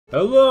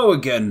Hello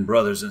again,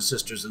 brothers and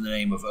sisters in the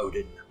name of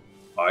Odin.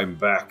 I'm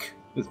back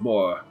with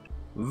more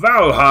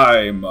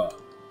Valheim!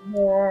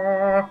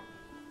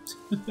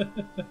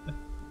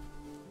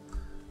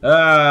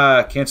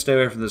 Can't stay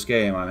away from this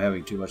game. I'm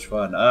having too much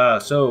fun.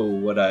 So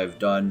what I've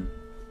done,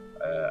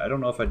 I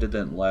don't know if I did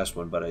that in the last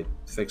one, but I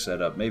fixed that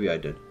up. Maybe I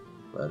did.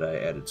 But I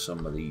added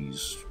some of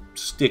these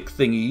stick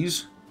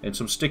thingies and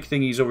some stick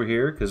thingies over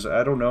here, because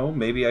I don't know,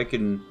 maybe I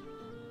can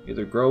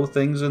either grow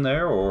things in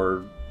there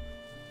or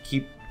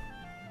keep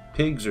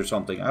pigs or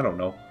something. I don't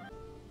know.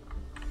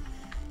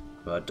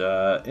 But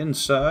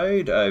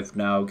inside, I've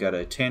now got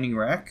a tanning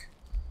rack.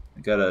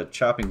 I got a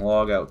chopping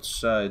log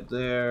outside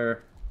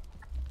there.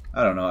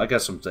 I don't know. I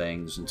got some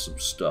things and some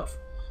stuff.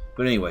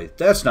 But anyway,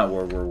 that's not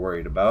what we're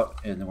worried about.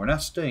 And we're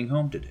not staying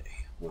home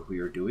today. What we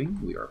are doing,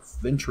 we are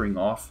venturing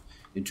off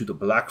into the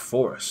Black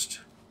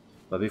Forest.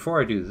 But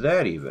before I do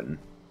that even,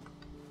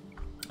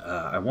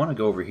 I want to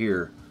go over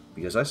here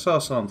because I saw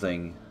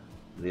something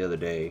the other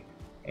day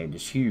and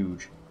it's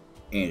huge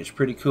and it's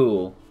pretty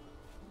cool.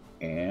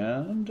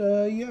 And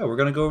yeah, we're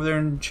going to go over there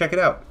and check it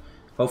out.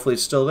 Hopefully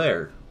it's still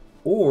there.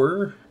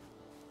 Or,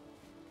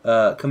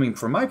 coming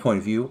from my point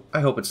of view,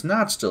 I hope it's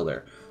not still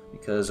there.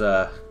 Because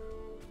I'm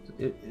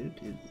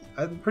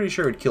pretty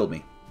sure it killed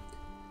me.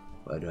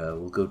 But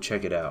we'll go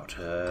check it out.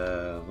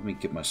 Let me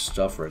get my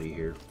stuff ready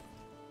here.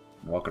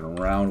 I'm walking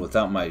around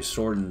without my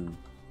sword and...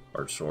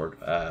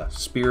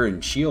 spear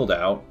and shield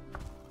out.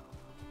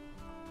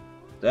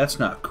 That's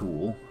not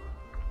cool.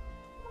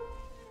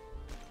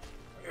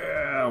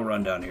 Yeah, I'll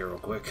run down here real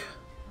quick.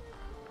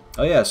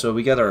 Oh yeah, so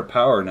we got our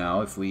power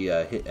now. If we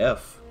hit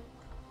F,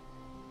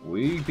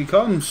 we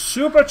become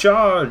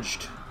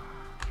supercharged.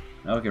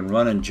 Now we can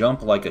run and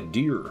jump like a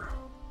deer.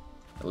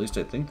 At least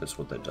I think that's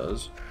what that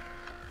does.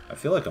 I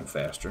feel like I'm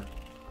faster.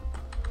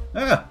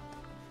 Ah!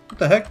 What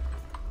the heck?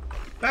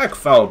 Back,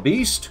 foul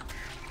beast!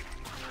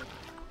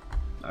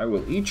 I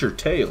will eat your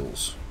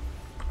tails.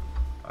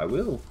 I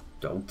will.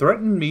 Don't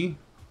threaten me.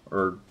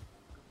 Or...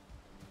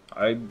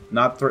 I'm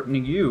not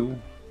threatening you.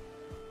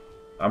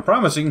 I'm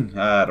promising.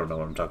 I don't know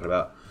what I'm talking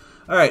about.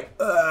 Alright,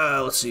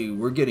 let's see.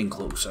 We're getting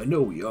close. I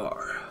know we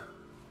are.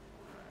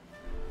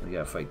 We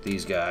gotta fight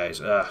these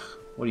guys.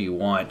 What do you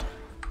want?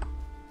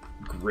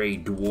 Gray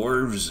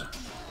dwarves?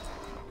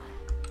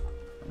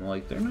 I'm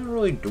like, they're not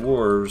really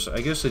dwarves.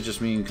 I guess they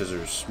just mean because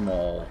they're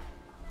small.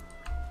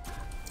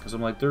 Because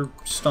I'm like, they're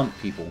stump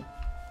people.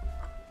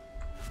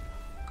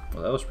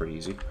 Well, that was pretty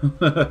easy.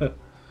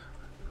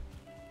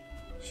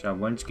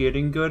 Someone's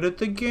getting good at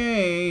the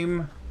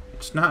game.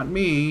 It's not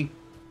me.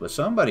 But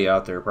somebody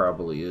out there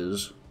probably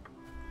is.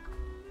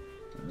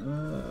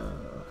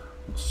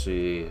 Let's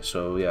see.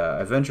 So, yeah,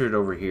 I ventured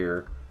over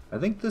here. I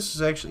think this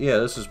is actually... Yeah,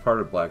 this is part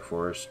of Black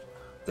Forest.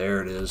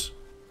 There it is.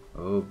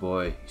 Oh,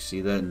 boy. You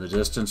see that in the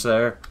distance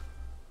there?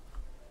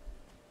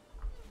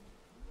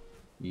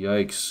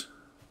 Yikes.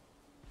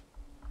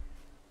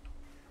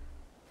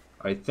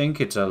 I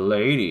think it's a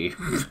lady.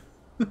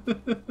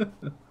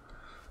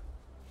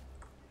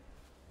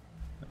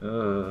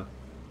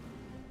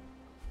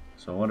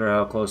 So I wonder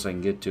how close I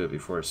can get to it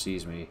before it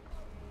sees me.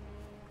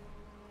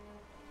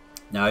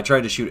 Now I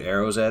tried to shoot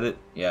arrows at it.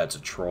 Yeah, it's a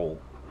troll.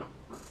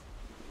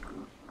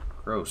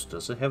 Gross.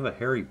 Does it have a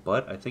hairy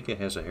butt? I think it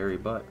has a hairy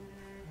butt.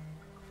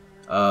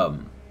 Yeah,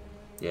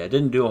 it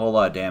didn't do a whole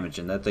lot of damage,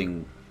 and that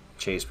thing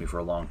chased me for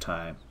a long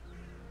time.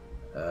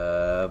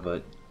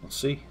 But let's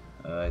see.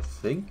 I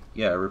think,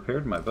 yeah, I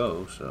repaired my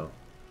bow, so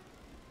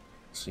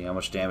let's see how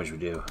much damage we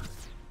do.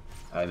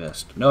 I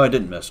missed. No, I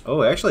didn't miss.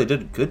 Oh, actually I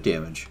did good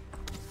damage.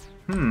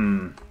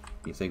 You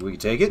think we can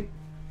take it?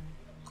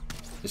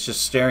 It's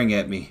just staring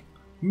at me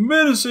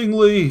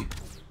menacingly.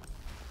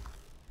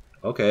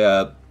 Okay,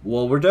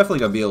 well, we're definitely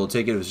gonna be able to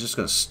take it if it's just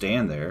gonna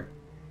stand there.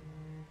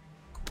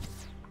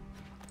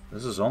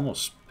 This is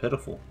almost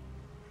pitiful.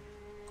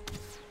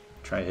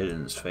 Try to hit it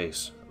in his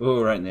face.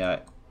 Oh, right in the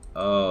eye.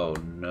 Oh,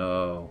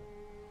 no.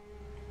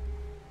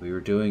 We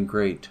were doing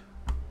great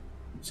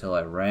until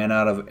I ran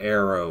out of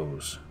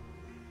arrows.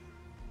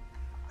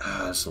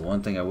 That's the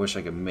one thing I wish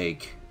I could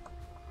make.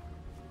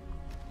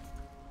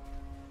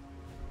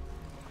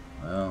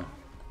 Well,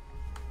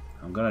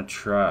 I'm gonna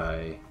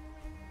try.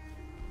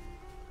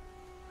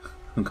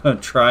 I'm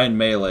gonna try and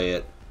melee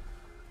it.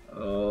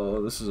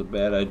 Oh, this is a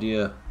bad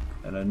idea,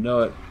 and I know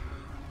it.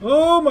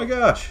 Oh my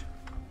gosh!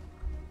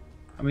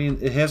 I mean,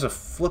 it has a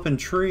flippin'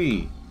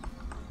 tree.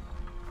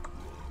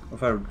 What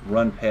if I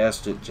run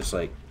past it just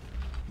like...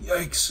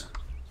 Yikes!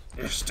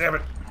 Yeah, stab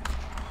it!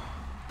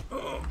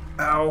 Oh,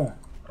 ow!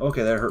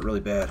 Okay, that hurt really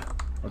bad.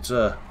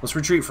 Let's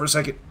retreat for a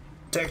second.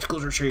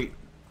 Tactical retreat.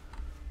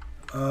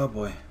 Oh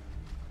boy.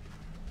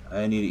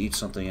 I need to eat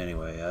something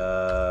anyway.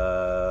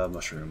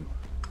 Mushroom.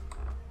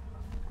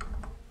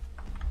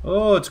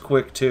 Oh, it's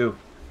quick too.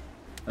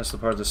 That's the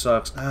part that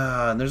sucks.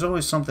 And there's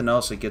always something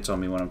else that gets on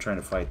me when I'm trying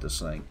to fight this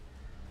thing.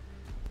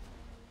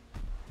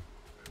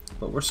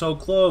 But we're so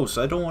close.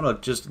 I don't want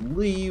to just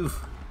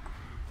leave.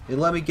 It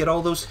let me get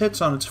all those hits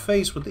on its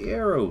face with the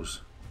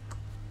arrows.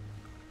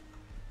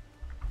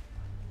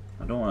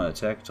 I don't want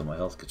to attack until my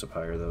health gets up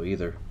higher, though,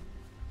 either.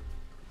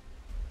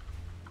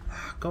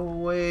 Go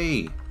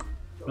away.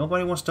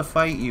 Nobody wants to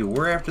fight you.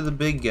 We're after the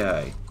big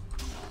guy.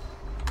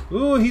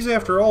 Ooh, he's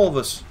after all of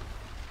us.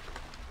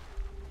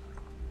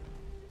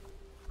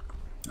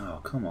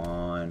 Oh, come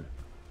on.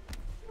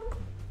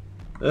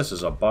 This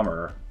is a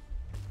bummer.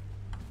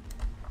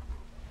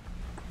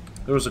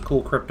 There was a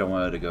cool crypt I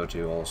wanted to go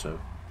to also.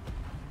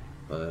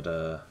 But,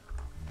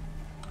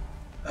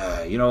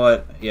 you know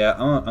what? Yeah,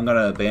 I'm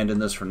gonna abandon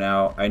this for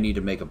now. I need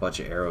to make a bunch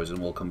of arrows and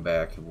we'll come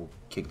back and we'll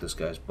kick this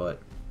guy's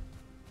butt.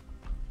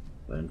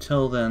 But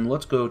until then,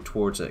 let's go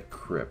towards that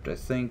crypt. I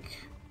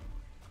think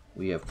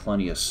we have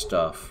plenty of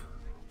stuff.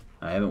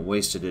 I haven't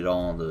wasted it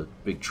all on the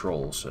big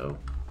troll, so...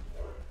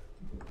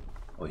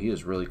 Oh, he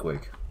is really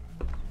quick.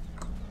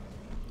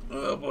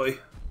 Oh, boy.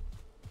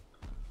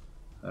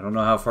 I don't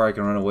know how far I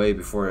can run away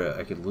before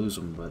I could lose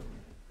him, but...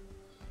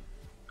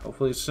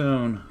 hopefully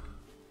soon.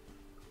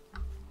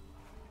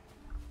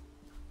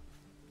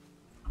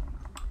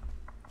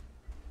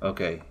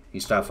 Okay, he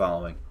stopped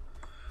following.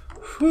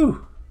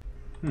 Whew!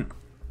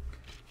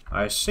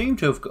 I seem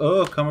to have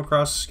come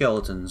across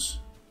skeletons.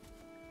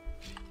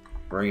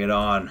 Bring it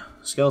on.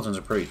 Skeletons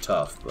are pretty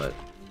tough, but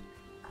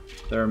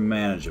they're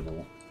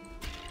manageable.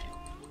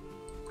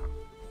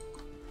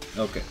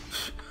 Okay.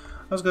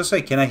 I was gonna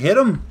say, can I hit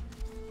them?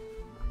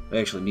 I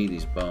actually need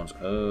these bones.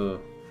 Oh.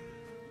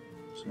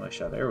 Somebody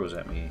shot arrows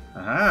at me.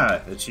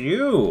 Aha! It's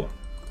you!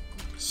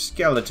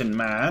 Skeleton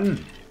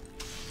man!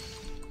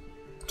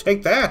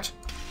 Take that!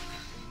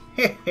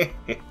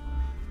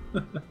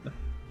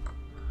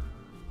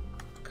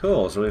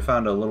 Cool, so we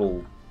found a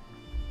little,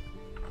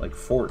 like,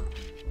 fort.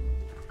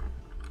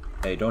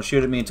 Hey, don't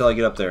shoot at me until I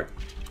get up there.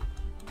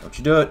 Don't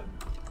you do it!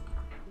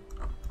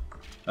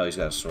 Oh, he's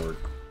got a sword.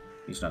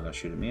 He's not gonna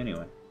shoot at me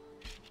anyway.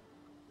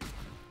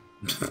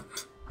 You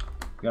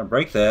gotta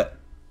break that.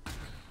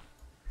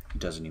 He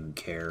doesn't even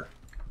care.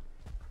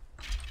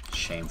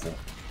 Shameful.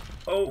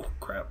 Oh,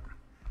 crap.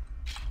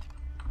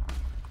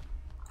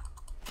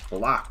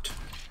 Blocked.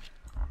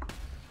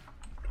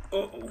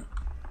 Uh-oh.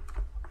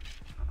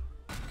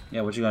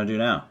 Yeah, what you gonna do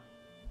now?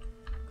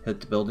 Hit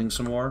the building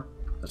some more?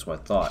 That's what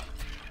I thought.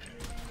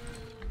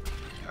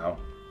 Ow.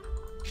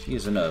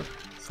 He's in a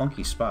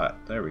funky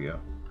spot. There we go.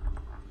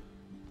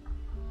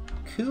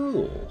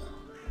 Cool.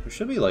 There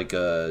should be like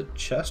a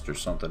chest or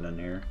something in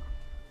here.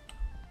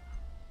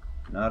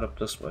 Not up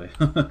this way.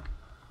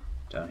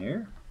 Down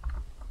here?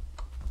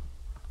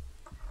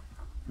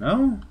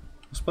 No?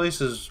 This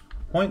place is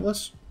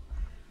pointless?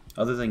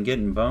 Other than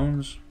getting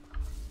bones?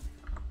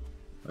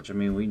 Which, I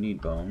mean, we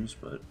need bones,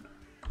 but...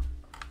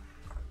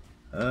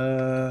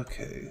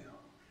 okay.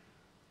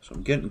 So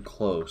I'm getting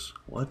close.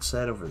 What's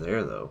that over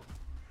there, though?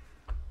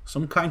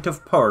 Some kind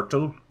of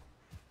portal.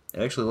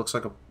 It actually looks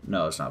like a...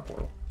 no, it's not a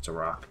portal. It's a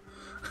rock.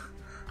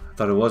 I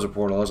thought it was a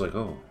portal. I was like,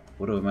 oh,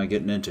 what am I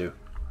getting into?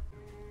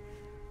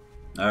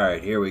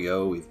 Alright, here we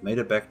go. We've made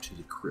it back to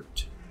the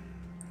crypt.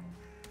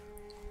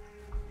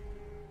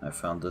 I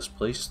found this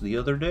place the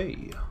other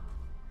day.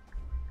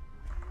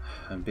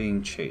 I'm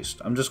being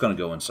chased. I'm just gonna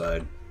go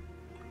inside.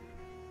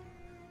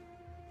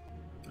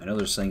 I know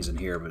there's things in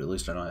here, but at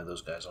least I don't have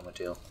those guys on my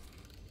tail.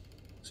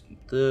 Let's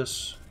eat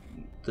this.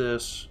 Eat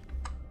this.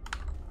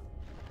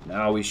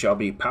 Now we shall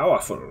be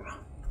powerful.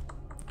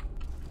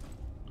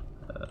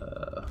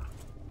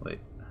 Wait.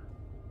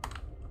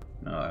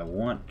 No, I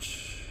want...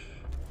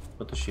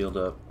 put the shield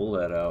up. Pull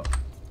that out.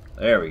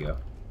 There we go.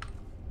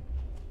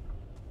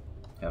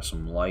 Have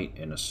some light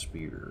and a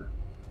spear.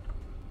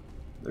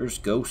 There's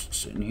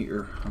ghosts in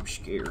here. I'm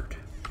scared.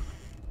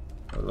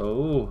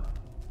 Hello?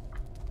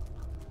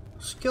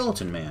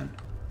 Skeleton man.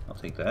 I'll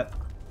take that.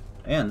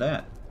 And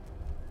that.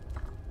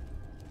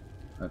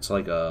 That's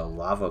like a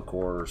lava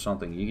core or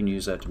something. You can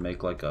use that to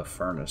make like a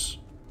furnace.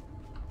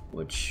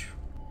 Which,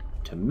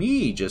 to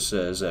me, just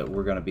says that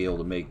we're going to be able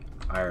to make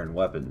iron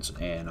weapons.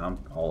 And I'm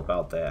all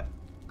about that.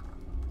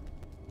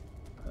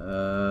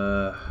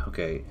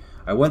 Okay.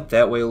 I went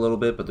that way a little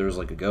bit, but there was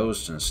like a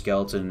ghost and a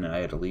skeleton, and I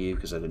had to leave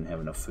because I didn't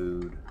have enough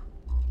food.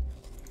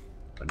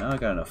 But now I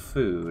got enough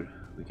food,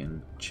 we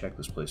can check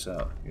this place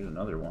out. Here's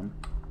another one.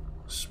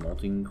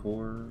 Smelting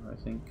core, I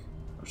think.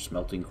 Or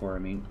smelting core, I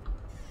mean.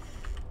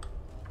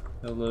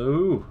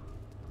 Hello?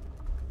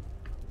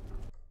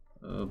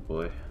 Oh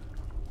boy.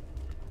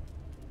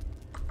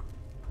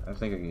 I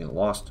think I can get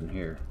lost in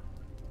here.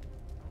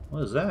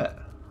 What is that?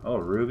 Oh,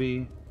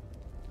 ruby.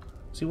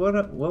 See,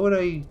 what would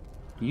I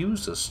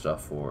use this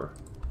stuff for?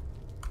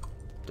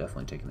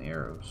 Definitely taking the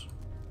arrows.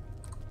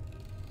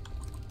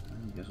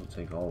 I guess I'll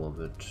take all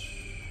of it.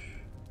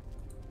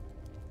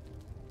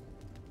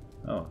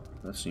 Oh,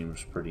 that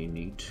seems pretty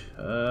neat.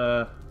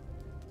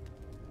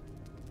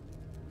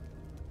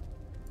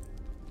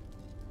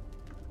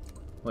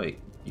 Wait,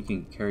 you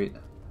can carry...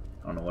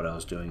 I don't know what I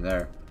was doing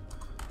there.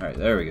 Alright,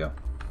 there we go.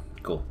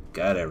 Cool,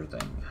 got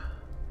everything.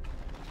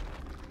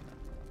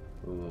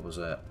 Ooh, what was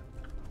that?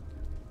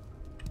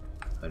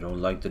 I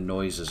don't like the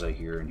noises I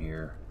hear in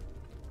here.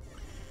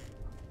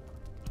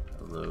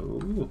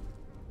 Hello?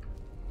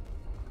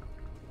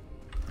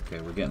 Okay,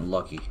 we're getting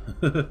lucky.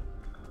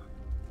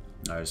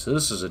 Alright, so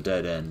this is a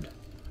dead end.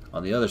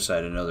 On the other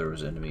side, I know there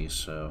was enemies,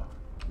 so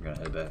we're gonna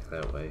head back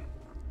that way.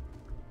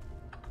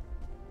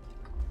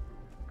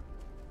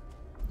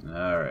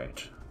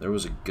 Alright. There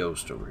was a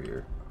ghost over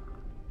here.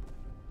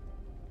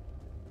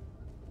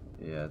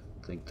 Yeah,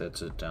 I think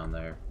that's it down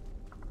there.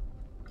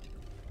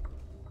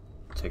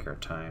 Take our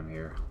time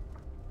here.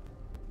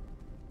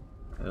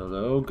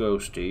 Hello,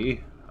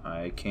 ghosty.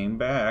 I came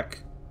back.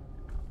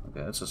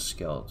 Okay, that's a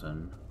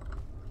skeleton.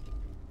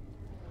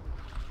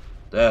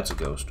 That's a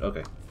ghost.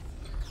 Okay.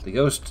 The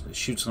ghost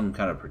shoots some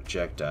kind of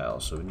projectile,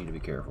 so we need to be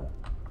careful.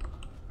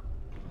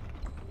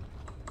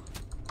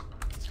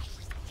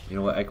 You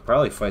know what? I could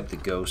probably fight the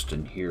ghost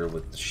in here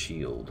with the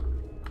shield.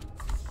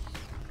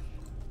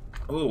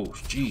 Oh,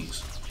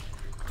 jeez.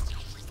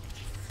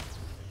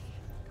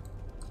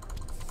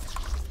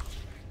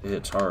 It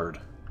hits hard.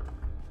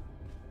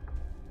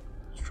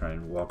 Let's try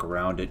and walk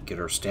around it, get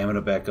our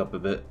stamina back up a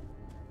bit.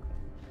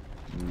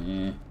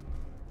 Nah.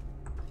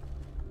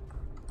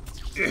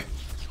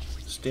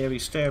 Stabby,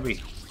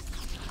 stabby.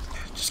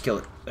 Just kill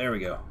it. There we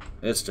go.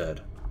 It's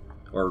dead.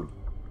 Or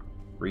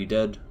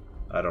re-dead?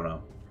 I don't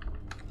know.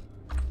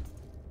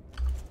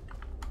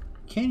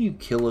 Can you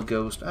kill a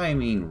ghost? I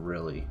mean,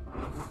 really.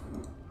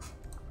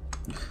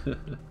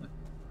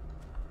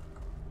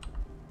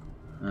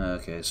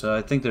 Okay, so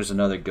I think there's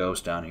another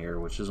ghost down here,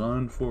 which is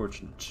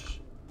unfortunate.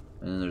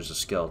 And then there's a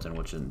skeleton,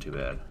 which isn't too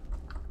bad.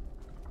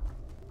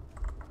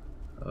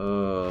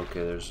 Oh, okay,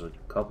 there's a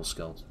couple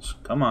skeletons.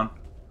 Come on.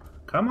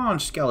 Come on,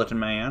 skeleton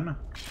man.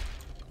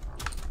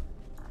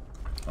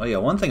 Oh yeah,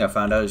 one thing I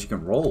found out is you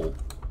can roll.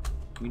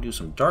 You can do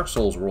some Dark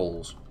Souls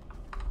rolls.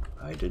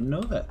 I didn't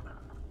know that.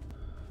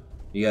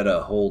 You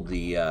gotta hold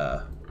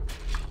the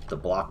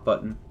block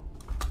button,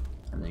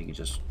 and then you can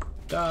just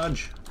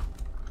dodge.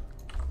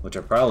 Which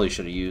I probably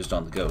should have used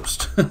on the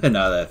ghost,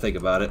 now that I think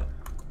about it.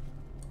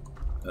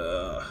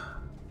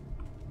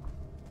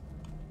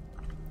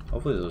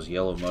 Hopefully those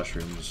yellow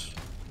mushrooms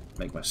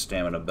make my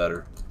stamina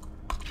better.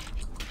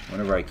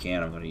 Whenever I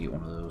can, I'm going to eat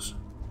one of those.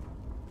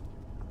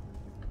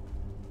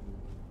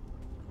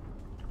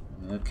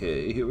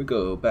 Okay, here we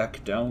go.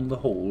 Back down the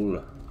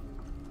hole.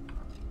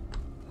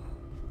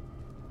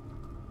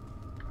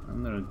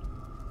 I'm going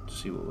to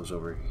see what was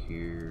over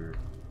here.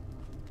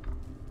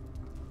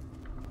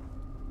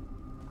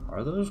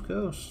 Are those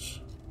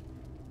ghosts?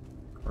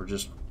 Or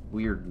just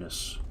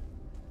weirdness?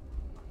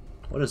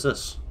 What is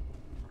this?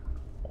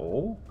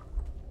 Oh?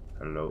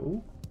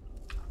 Hello?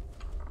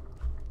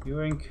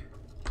 Yoink.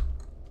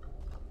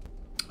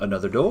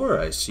 Another door,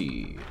 I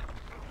see.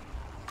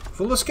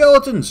 Full of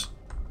skeletons!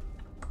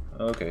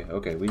 Okay,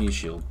 okay, we need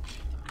shield.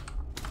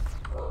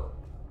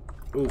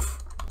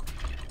 Oof.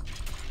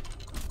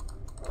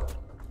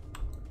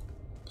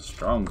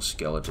 Strong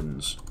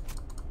skeletons.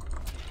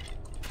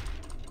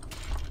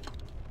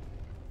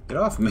 Get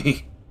off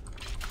me!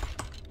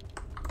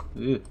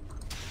 Ew.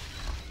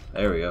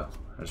 There we go.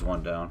 There's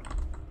one down.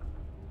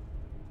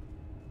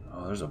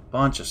 Oh, there's a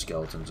bunch of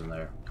skeletons in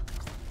there.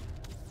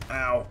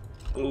 Ow!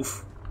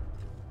 Oof.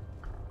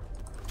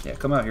 Yeah,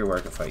 come out here where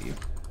I can fight you.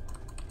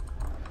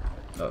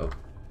 Uh-oh.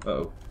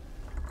 Uh-oh.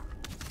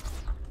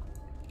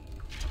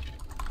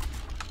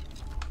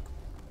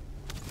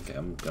 Okay,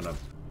 I'm gonna...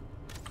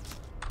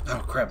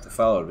 Oh, crap, they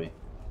followed me.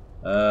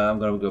 I'm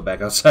gonna go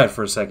back outside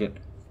for a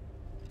second.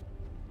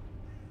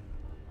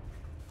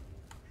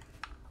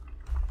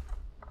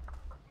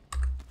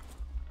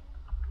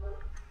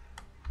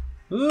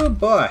 Oh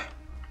boy.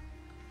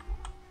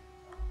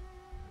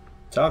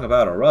 Talk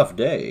about a rough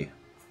day.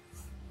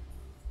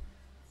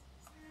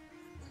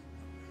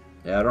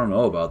 Yeah, I don't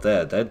know about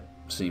that. That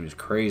seems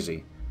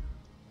crazy.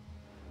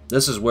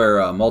 This is where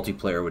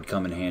multiplayer would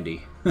come in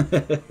handy.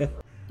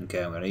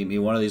 Okay, I'm gonna eat me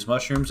one of these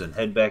mushrooms and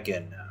head back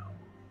in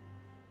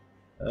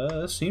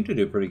now. Seemed to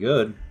do pretty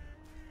good.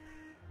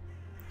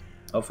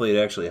 Hopefully it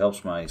actually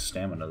helps my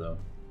stamina though.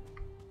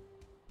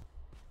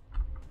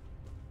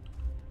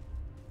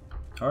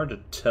 Hard to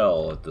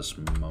tell at this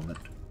moment.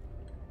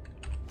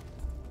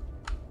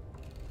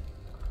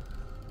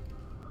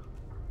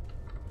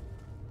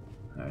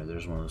 Alright,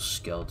 there's one of those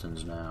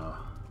skeletons now.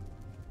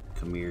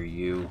 Come here,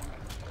 you.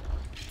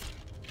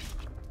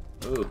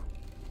 Ooh.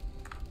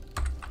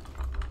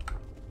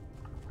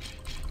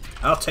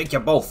 I'll take you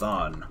both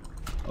on.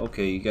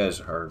 Okay, you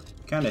guys are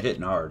kind of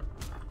hitting hard.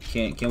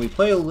 Can we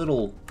play a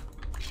little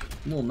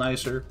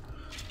nicer?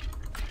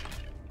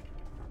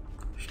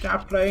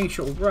 Stop playing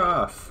so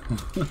rough.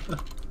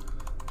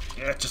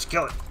 Yeah, just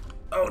kill it.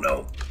 Oh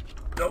no.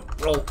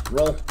 Nope. Roll,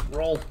 roll,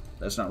 roll.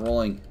 That's not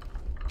rolling.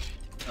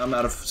 I'm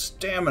out of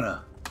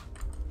stamina.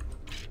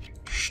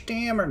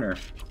 Stamina.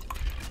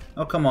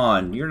 Oh come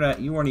on.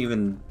 You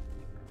weren't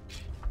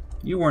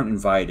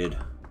invited.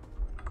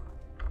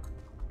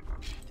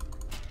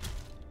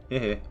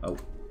 Hey. Oh.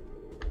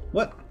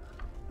 What?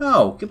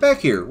 No, get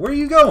back here. Where are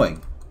you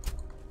going?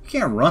 You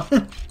can't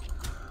run.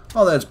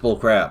 Oh, that's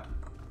bullcrap.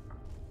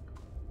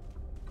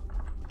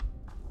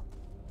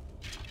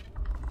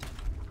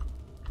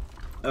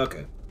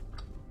 Okay.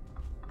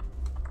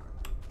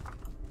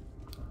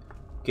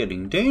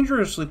 Getting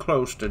dangerously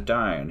close to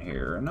dying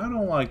here, and I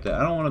don't like that.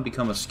 I don't want to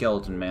become a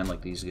skeleton man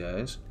like these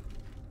guys.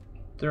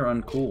 They're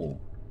uncool.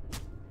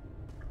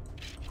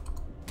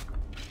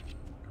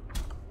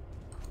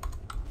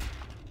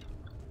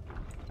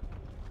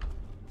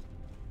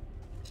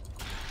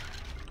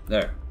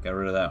 There, got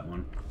rid of that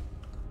one.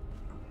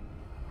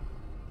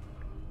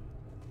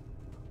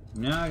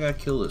 Now I gotta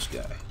kill this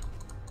guy.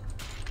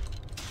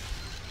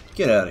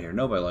 Get out of here,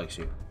 nobody likes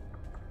you.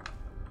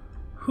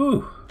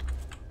 Whew.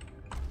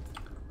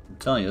 I'm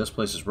telling you, this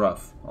place is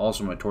rough.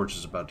 Also, my torch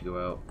is about to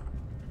go out.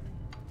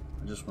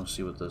 I just want to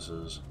see what this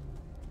is.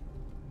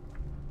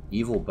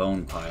 Evil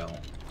bone pile.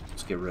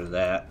 Let's get rid of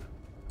that.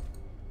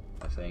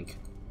 I think.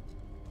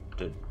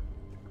 Did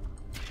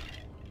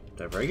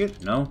I break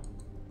it? No?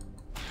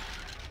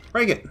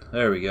 Break it!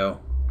 There we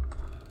go.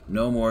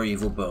 No more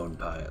evil bone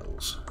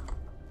piles.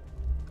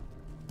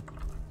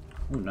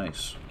 Ooh,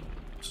 nice.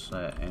 What's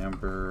that?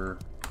 Amber.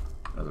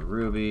 Another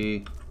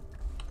ruby.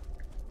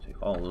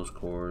 Take all those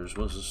cores.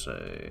 What does this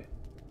say?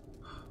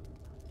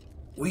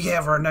 We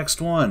have our next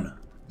one!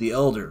 The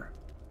Elder.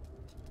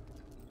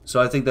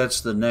 So I think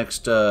that's the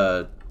next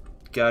god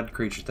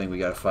creature thing we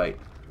gotta fight.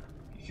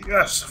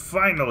 Yes,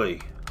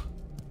 finally!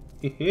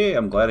 Hey,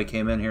 I'm glad I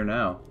came in here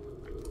now.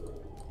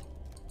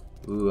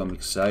 Ooh, I'm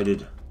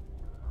excited.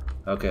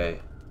 Okay,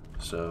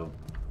 so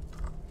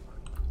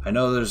I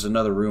know there's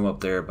another room up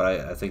there, but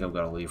I think I'm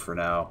gonna leave for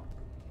now.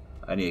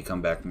 I need to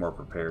come back more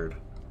prepared.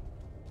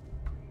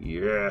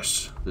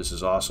 Yes, this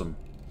is awesome.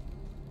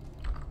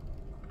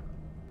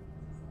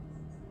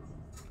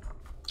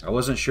 I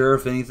wasn't sure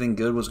if anything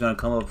good was gonna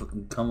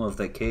come of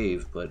that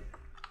cave, but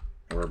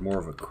or more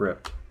of a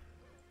crypt.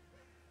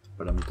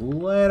 But I'm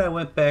glad I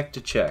went back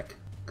to check,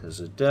 because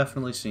it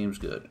definitely seems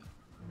good.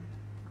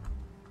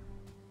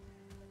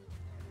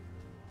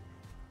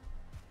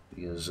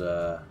 Because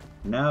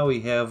now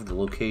we have the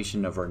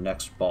location of our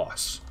next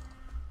boss.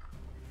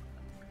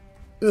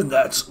 And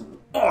that's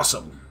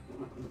awesome!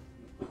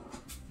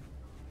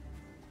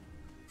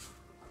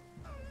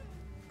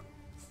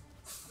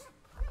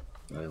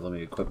 Alright, let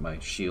me equip my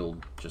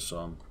shield just so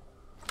I'm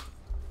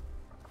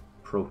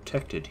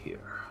protected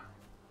here.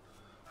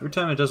 Every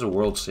time it does a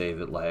world save,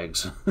 it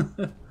lags.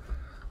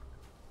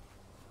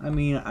 I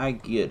mean, I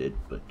get it,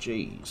 but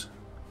jeez.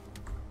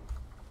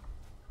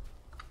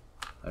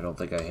 I don't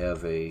think I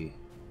have a...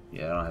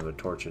 Yeah, I don't have a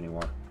torch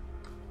anymore.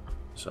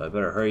 So I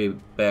better hurry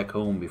back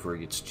home before it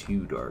gets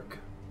too dark.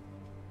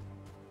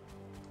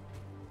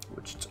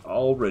 Which it's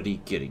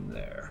already getting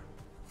there.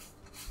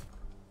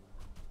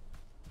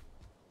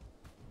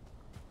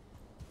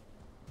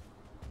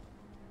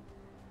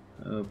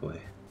 Oh boy.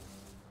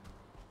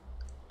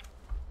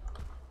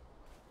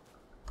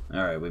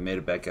 Alright, we made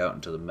it back out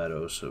into the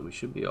meadows, so we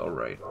should be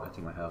alright. I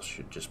think my house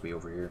should just be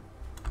over here.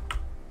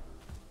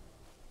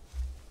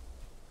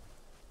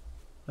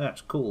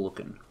 That's cool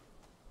looking.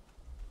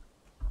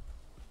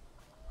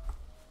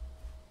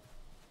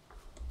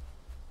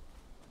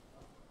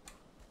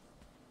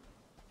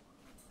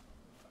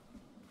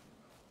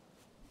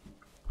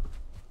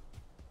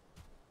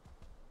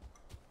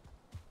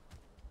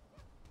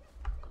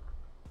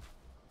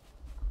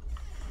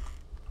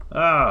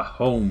 Ah,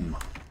 home.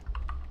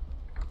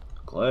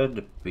 Glad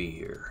to be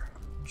here.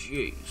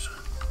 Jeez.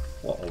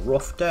 What a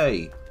rough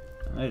day.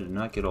 I did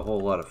not get a whole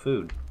lot of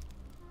food.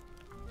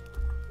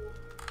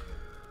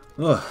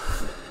 Ugh.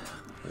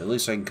 At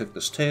least I can cook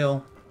this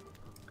tail.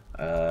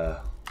 Boy,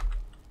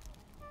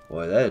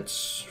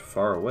 that's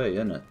far away,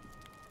 isn't it?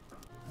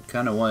 I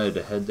kind of wanted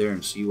to head there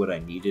and see what I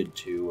needed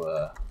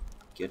to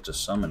get to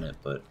summon it,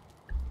 but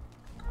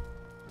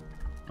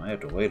I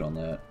have to wait on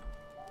that.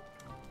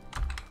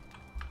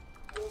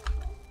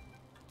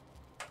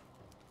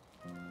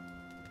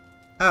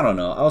 I don't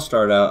know. I'll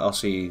start out. I'll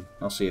see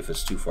if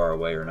it's too far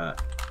away or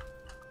not.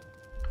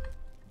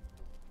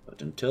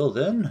 But until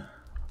then,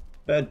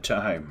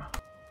 bedtime.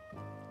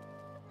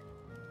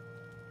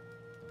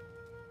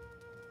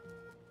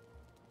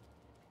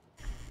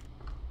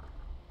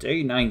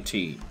 Day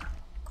 19.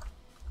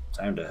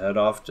 Time to head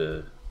off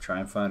to try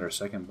and find our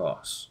second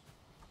boss.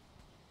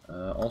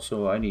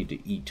 Also, I need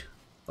to eat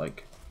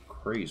like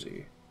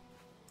crazy.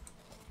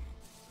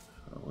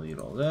 So I'll eat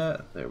all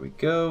that. There we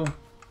go.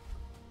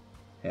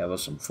 Have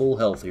us some full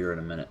health here in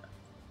a minute.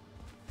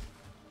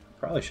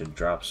 Probably should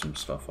drop some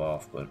stuff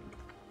off, but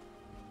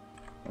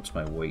what's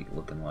my weight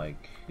looking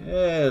like?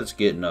 Yeah, it's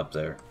getting up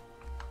there.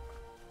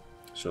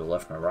 Should have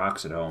left my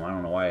rocks at home. I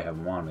don't know why I have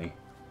them on me.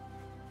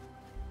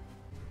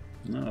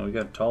 No, we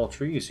got tall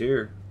trees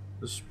here.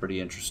 This is pretty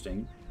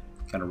interesting.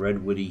 Kind of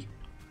redwoody.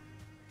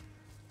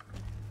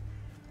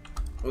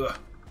 Ugh,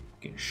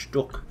 getting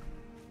stuck.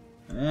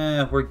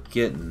 We're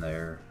getting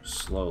there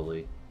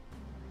slowly.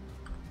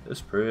 It's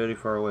pretty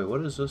far away.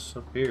 What is this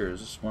up here?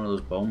 Is this one of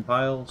those bone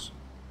piles?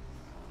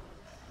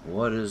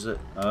 What is it?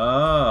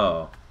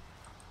 Oh!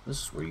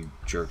 This is where you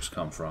jerks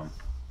come from.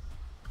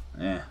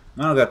 I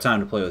don't got time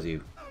to play with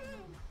you.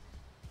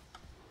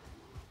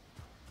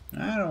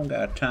 I don't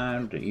got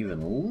time to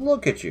even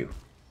look at you.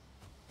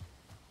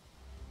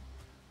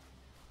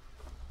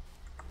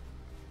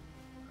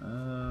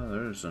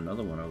 There's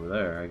another one over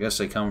there. I guess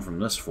they come from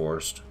this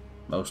forest.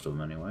 Most of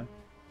them, anyway.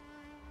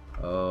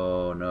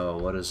 Oh, no.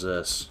 What is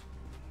this?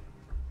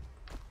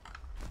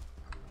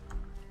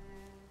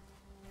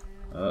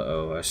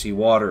 Uh-oh. I see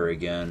water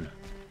again.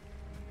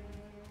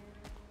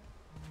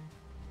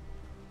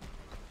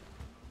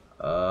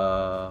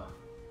 Huh.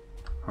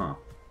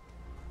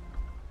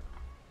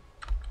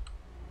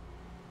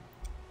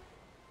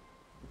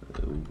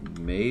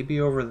 Maybe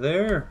over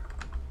there?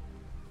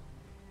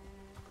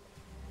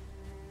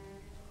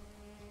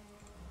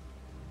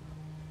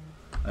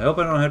 I hope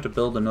I don't have to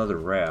build another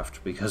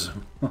raft, because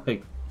I'm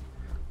like...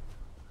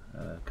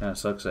 kind of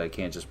sucks that I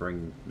can't just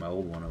bring my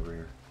old one over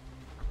here.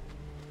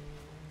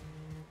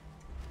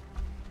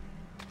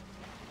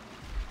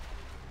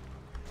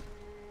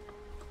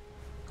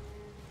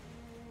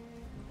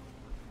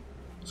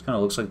 This kind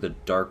of looks like the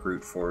Dark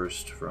Root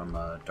Forest from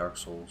Dark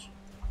Souls.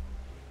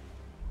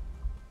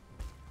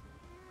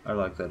 I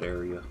like that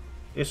area.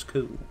 It's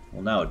cool.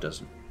 Well, now it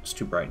doesn't. It's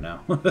too bright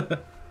now.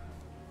 But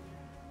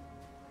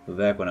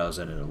back when I was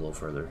in it a little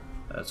further,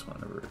 that's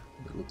whenever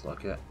it looked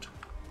like that.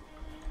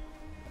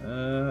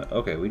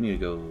 Okay, we need to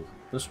go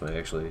this way,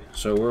 actually.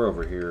 So we're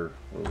over here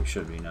where we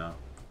should be now.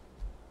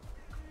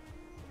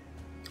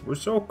 We're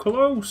so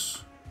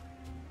close!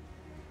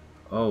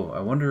 Oh, I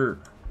wonder...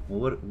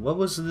 What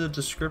was the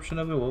description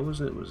of it? What was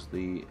it? It was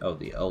the... Oh,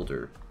 the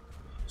Elder.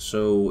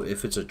 So,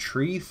 if it's a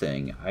tree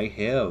thing, I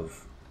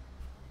have...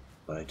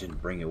 But I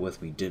didn't bring it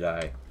with me, did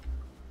I?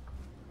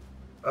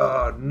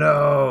 Oh,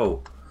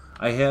 no!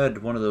 I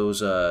had one of those,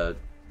 the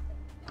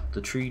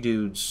Tree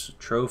Dude's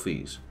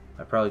trophies.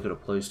 I probably could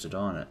have placed it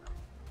on it.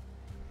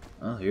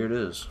 Oh, here it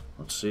is.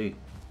 Let's see.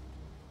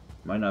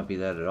 Might not be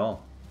that at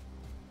all.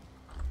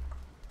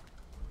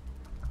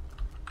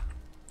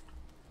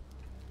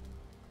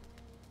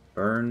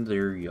 Burn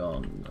their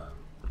young.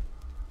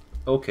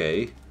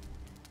 Okay.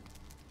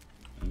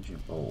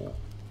 Ancient bowl.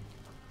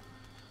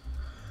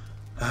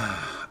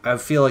 I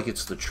feel like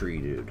it's the Tree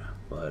Dude,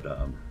 but I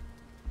don't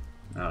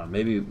know,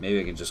 maybe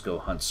I can just go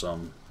hunt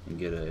some and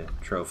get a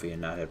trophy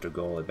and not have to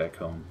go all the way back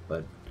home.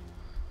 But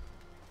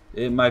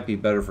it might be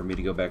better for me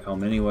to go back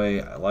home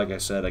anyway. Like I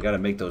said, I got to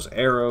make those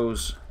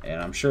arrows,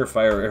 and I'm sure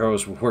fire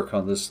arrows will work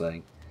on this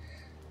thing.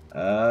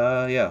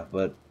 Yeah,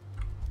 but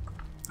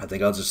I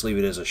think I'll just leave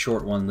it as a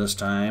short one this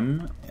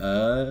time,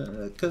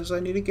 because I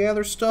need to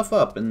gather stuff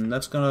up, and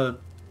that's gonna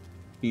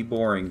be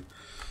boring.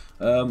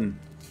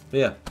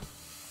 Yeah.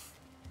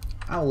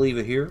 I'll leave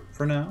it here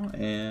for now,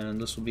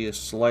 and this will be a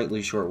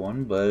slightly short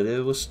one, but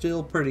it was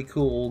still pretty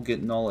cool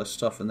getting all that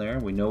stuff in there.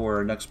 We know where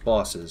our next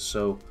boss is,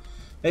 so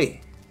hey,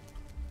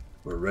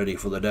 we're ready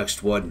for the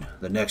next one,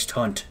 the next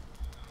hunt.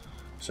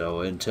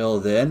 So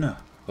until then,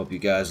 hope you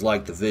guys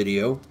liked the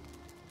video.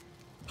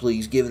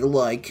 Please give it a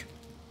like,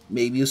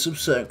 maybe a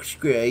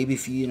subscribe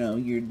if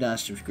you're not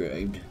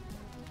subscribed.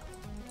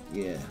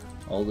 Yeah,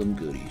 all them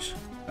goodies.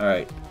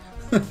 Alright,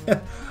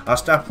 I'll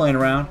stop playing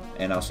around,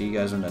 and I'll see you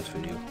guys in the next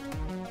video.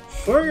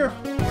 See ya!